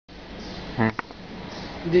Hmm.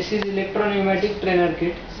 This is electro-pneumatic trainer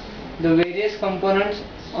kit. The various components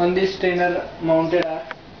on this trainer mounted are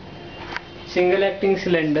single acting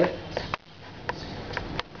cylinder,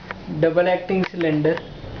 double acting cylinder,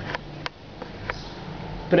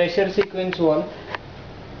 pressure sequence valve,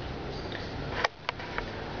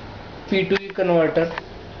 P2E converter,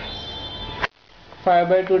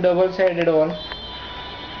 5x2 double sided valve,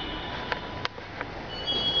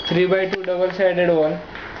 3x2 double sided valve,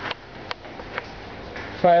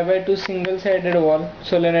 5x2 single sided valve,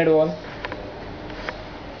 solenoid valve.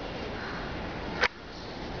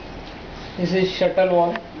 This is shuttle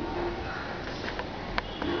valve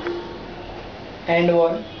and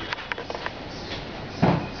valve,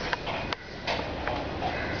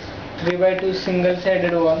 3x2 single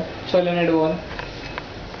sided valve, solenoid valve,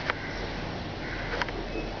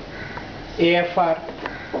 AFR,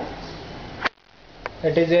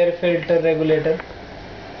 that is air filter regulator.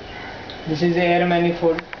 This is the air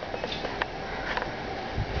manifold.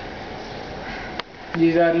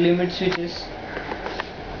 These are limit switches,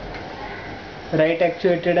 right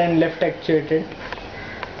actuated and left actuated.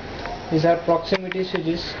 These are proximity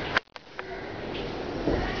switches,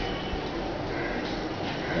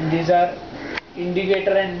 and these are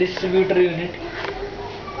indicator and distributor unit.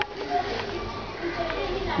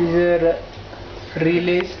 These are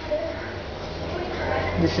relays.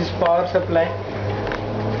 This is power supply,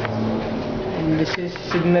 and this is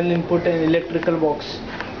signal input and electrical box.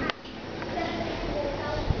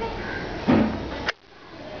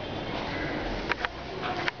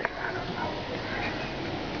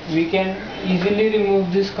 We can easily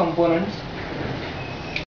remove these components